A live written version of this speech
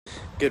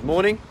Good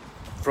morning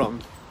from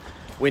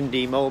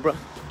windy Marlborough.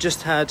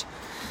 Just had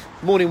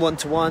morning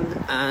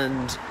one-to-one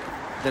and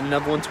then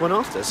another one-to-one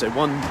after. So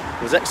one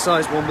was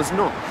exercise, one was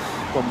not.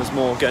 One was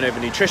more going over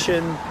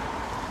nutrition,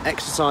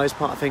 exercise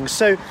part of things.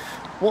 So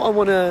what I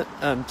want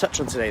to touch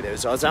on today though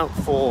is I was out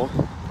for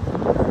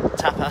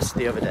tapas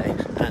the other day,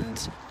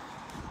 and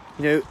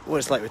you know what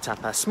it's like with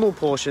tapas, small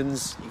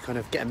portions, you kind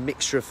of get a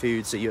mixture of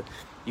food, so you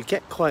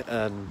get quite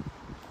you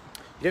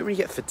don't really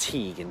get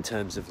fatigue in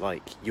terms of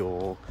like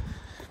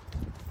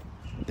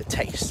the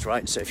taste,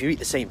 right? So if you eat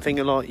the same thing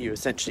a lot, you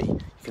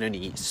can only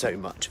eat so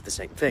much of the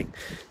same thing.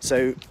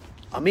 So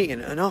I'm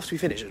eating, and after we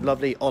finish,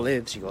 lovely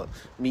olives, you got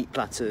meat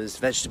platters,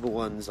 vegetable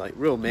ones, like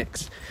real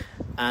mix.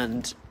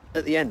 And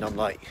at the end, I'm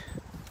like,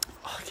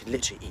 oh, I could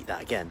literally eat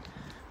that again.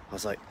 I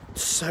was like,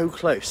 so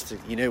close to,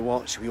 you know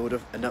what, should we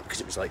order enough?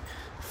 Because it was like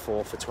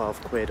 4 for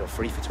 12 quid or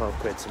 3 for 12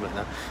 quid, something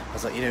like that. I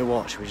was like, you know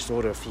what, should we just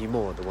order a few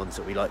more, the ones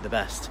that we like the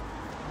best?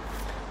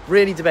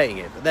 Really debating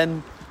it, but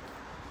then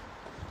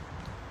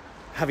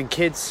having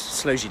kids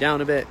slows you down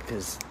a bit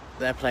because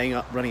they're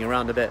running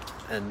around a bit,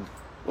 and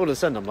all of a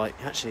sudden I'm like,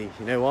 actually,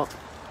 you know what?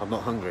 I'm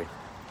not hungry.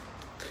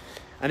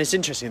 And it's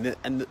interesting that,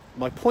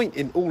 my point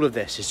in all of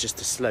this is just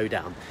to slow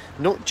down,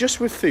 not just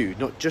with food,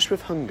 not just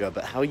with hunger,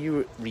 but how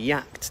you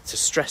react to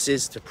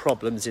stresses, to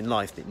problems in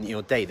life, in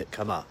your day that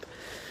come up.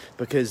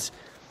 Because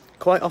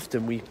quite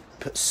often we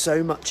put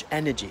so much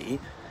energy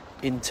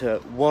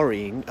into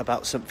worrying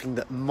about something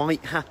that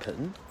might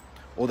happen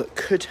or that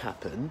could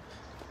happen,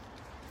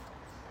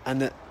 and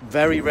that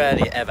very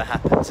rarely ever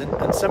happens.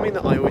 And something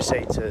that I always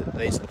say to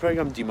ladies in the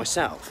programme, do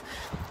myself,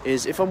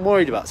 is if I'm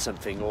worried about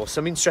something or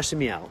something stressing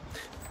me out,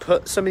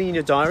 put something in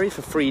your diary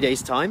for 3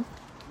 days' time.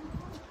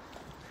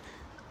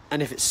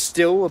 And if it's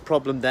still a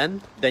problem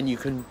then you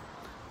can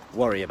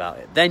worry about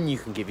it. Then you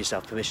can give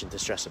yourself permission to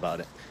stress about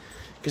it.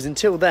 Because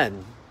until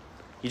then,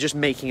 you're just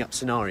making up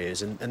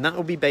scenarios, and that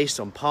will be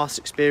based on past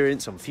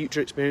experience, on future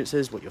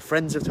experiences, what your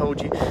friends have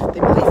told you.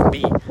 They might even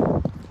be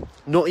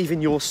not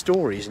even your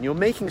stories, and you're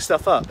making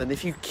stuff up. And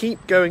if you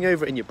keep going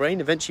over it in your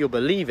brain, eventually you'll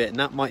believe it, and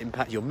that might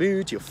impact your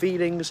mood, your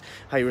feelings,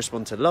 how you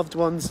respond to loved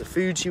ones, the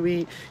foods you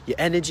eat, your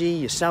energy,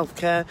 your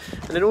self-care.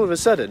 And then all of a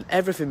sudden,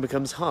 everything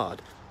becomes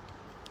hard.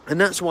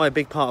 And that's why a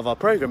big part of our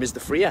program is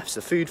the 3 Fs,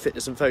 the food,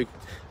 fitness and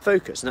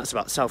focus. And that's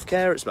about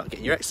self-care, it's about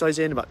getting your exercise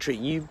in, about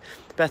treating you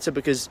better,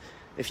 because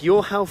if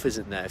your health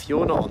isn't there, if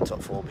you're not on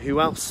top form,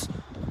 who else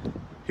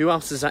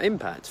does that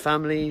impact?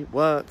 Family,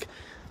 work,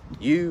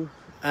 you.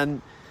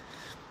 And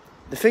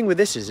the thing with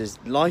this is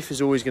life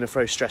is always going to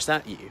throw stress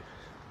at you.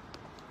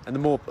 And the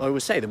more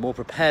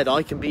prepared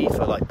I can be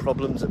for like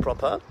problems that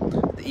crop up,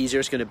 the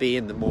easier it's going to be,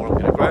 and the more I'm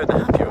going to grow, and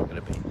the happier I'm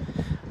going to be.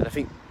 And I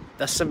think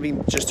that's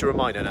something just to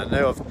remind. And I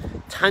know I've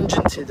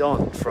tangented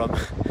on from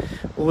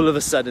all of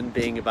a sudden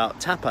being about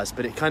tapas,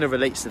 but it kind of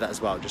relates to that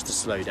as well, just to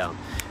slow down.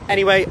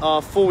 Anyway,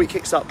 our 4-week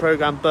Kickstart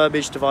program,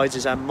 Burbage,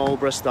 Devizes and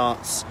Marlborough,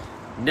 starts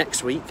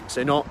next week.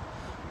 So not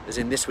as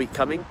in this week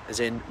coming, as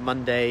in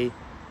Monday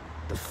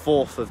the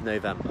 4th of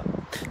November.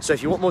 So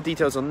if you want more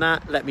details on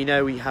that, let me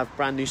know. We have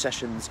brand new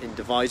sessions in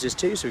Devizes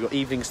too. So we've got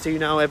evenings too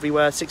now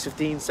everywhere,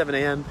 6:15, 7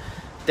 a.m,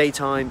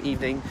 daytime,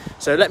 evening.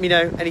 So let me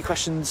know. Any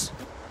questions,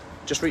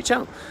 just reach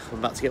out. I'm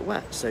about to get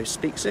wet, so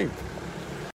speak soon.